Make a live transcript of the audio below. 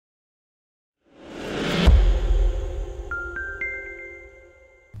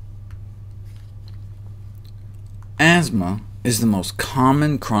Asthma is the most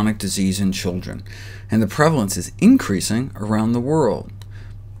common chronic disease in children, and the prevalence is increasing around the world.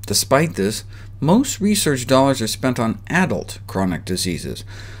 Despite this, most research dollars are spent on adult chronic diseases.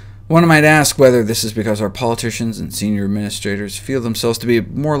 One might ask whether this is because our politicians and senior administrators feel themselves to be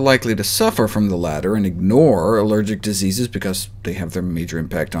more likely to suffer from the latter and ignore allergic diseases because they have their major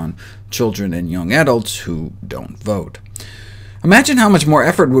impact on children and young adults who don't vote. Imagine how much more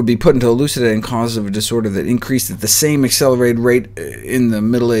effort would be put into elucidating causes of a disorder that increased at the same accelerated rate in the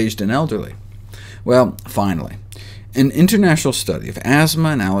middle-aged and elderly. Well, finally, an international study of asthma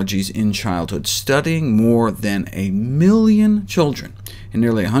and allergies in childhood, studying more than 1 million children in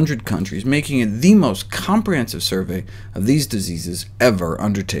nearly 100 countries, making it the most comprehensive survey of these diseases ever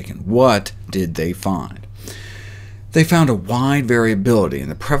undertaken. What did they find? They found a wide variability in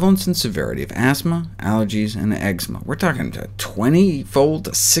the prevalence and severity of asthma, allergies, and eczema. We're talking a 20-fold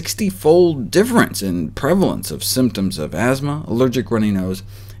to 60-fold difference in prevalence of symptoms of asthma, allergic runny nose,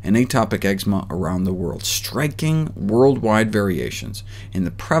 and atopic eczema around the world, striking worldwide variations in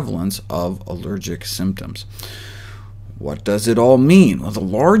the prevalence of allergic symptoms. What does it all mean? Well, the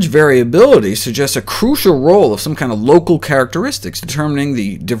large variability suggests a crucial role of some kind of local characteristics determining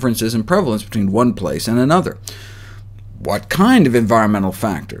the differences in prevalence between one place and another. What kind of environmental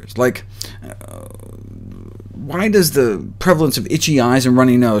factors? Like, why does the prevalence of itchy eyes and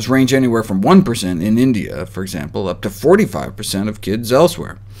runny nose range anywhere from 1% in India, for example, up to 45% of kids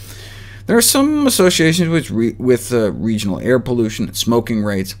elsewhere? There are some associations with regional air pollution and smoking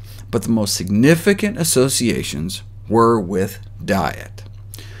rates, but the most significant associations were with diet.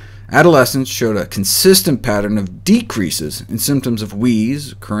 Adolescents showed a consistent pattern of decreases in symptoms of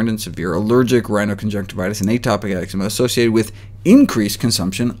wheeze, current and severe allergic rhinoconjunctivitis, and atopic eczema associated with increased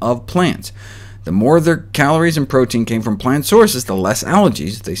consumption of plants. The more their calories and protein came from plant sources, the less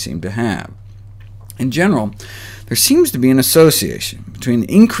allergies they seemed to have. In general, there seems to be an association between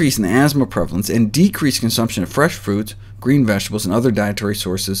the increase in asthma prevalence and decreased consumption of fresh fruits, green vegetables, and other dietary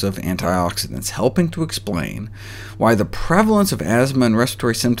sources of antioxidants, helping to explain why the prevalence of asthma and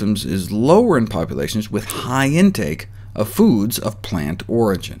respiratory symptoms is lower in populations with high intake of foods of plant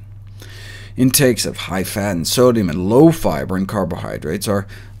origin. Intakes of high fat and sodium and low fiber and carbohydrates are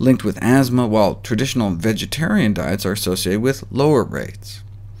linked with asthma, while traditional vegetarian diets are associated with lower rates.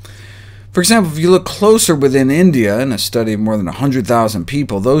 For example, if you look closer within India, in a study of more than 100,000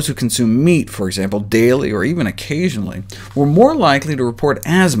 people, those who consume meat, for example, daily or even occasionally, were more likely to report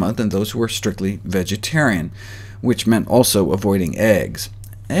asthma than those who were strictly vegetarian, which meant also avoiding eggs.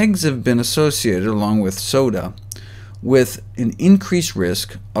 Eggs have been associated, along with soda, with an increased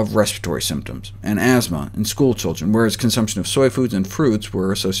risk of respiratory symptoms and asthma in school children, whereas consumption of soy foods and fruits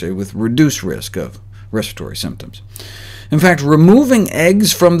were associated with reduced risk of respiratory symptoms. In fact, removing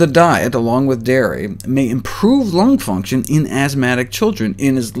eggs from the diet, along with dairy, may improve lung function in asthmatic children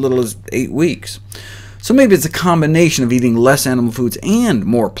in as little as 8 weeks. So maybe it's a combination of eating less animal foods and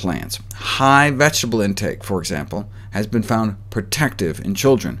more plants. High vegetable intake, for example, has been found protective in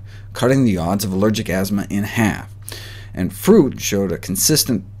children, cutting the odds of allergic asthma in half. And fruit showed a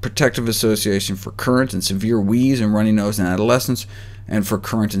consistent protective association for current and severe wheeze and runny nose in adolescents, and for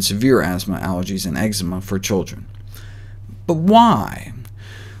current and severe asthma, allergies, and eczema for children. But why?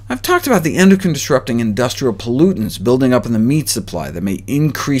 I've talked about the endocrine-disrupting industrial pollutants building up in the meat supply that may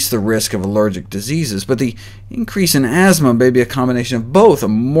increase the risk of allergic diseases, but the increase in asthma may be a combination of both a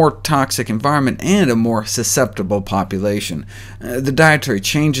more toxic environment and a more susceptible population. The dietary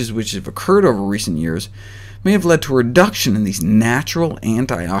changes which have occurred over recent years may have led to a reduction in these natural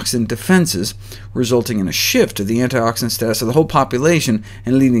antioxidant defenses, resulting in a shift to the antioxidant status of the whole population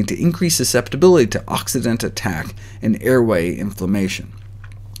and leading to increased susceptibility to oxidant attack and airway inflammation.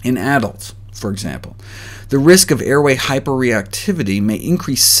 In adults, for example, the risk of airway hyperreactivity may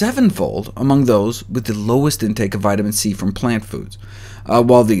increase 7-fold among those with the lowest intake of vitamin C from plant foods,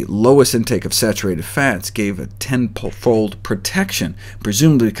 while the lowest intake of saturated fats gave a 10-fold protection,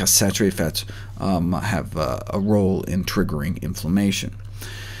 presumably because saturated fats have a role in triggering inflammation.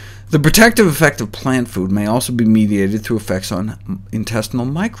 The protective effect of plant food may also be mediated through effects on intestinal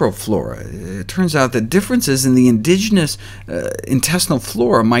microflora. It turns out that differences in the indigenous intestinal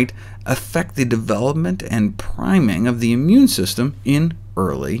flora might affect the development and priming of the immune system in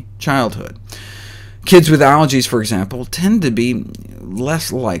early childhood. Kids with allergies, for example, tend to be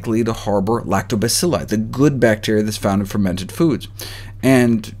less likely to harbor lactobacilli, the good bacteria that's found in fermented foods,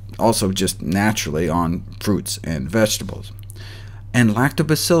 and also just naturally on fruits and vegetables. And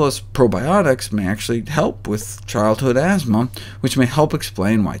lactobacillus probiotics may actually help with childhood asthma, which may help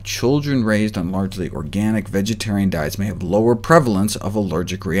explain why children raised on largely organic vegetarian diets may have lower prevalence of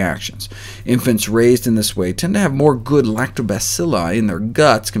allergic reactions. Infants raised in this way tend to have more good lactobacilli in their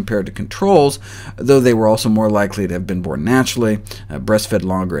guts compared to controls, though they were also more likely to have been born naturally, breastfed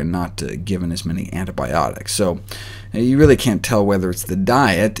longer, and not given as many antibiotics. So you really can't tell whether it's the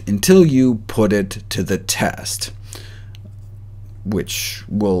diet until you put it to the test, which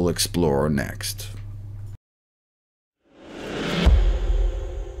we'll explore next.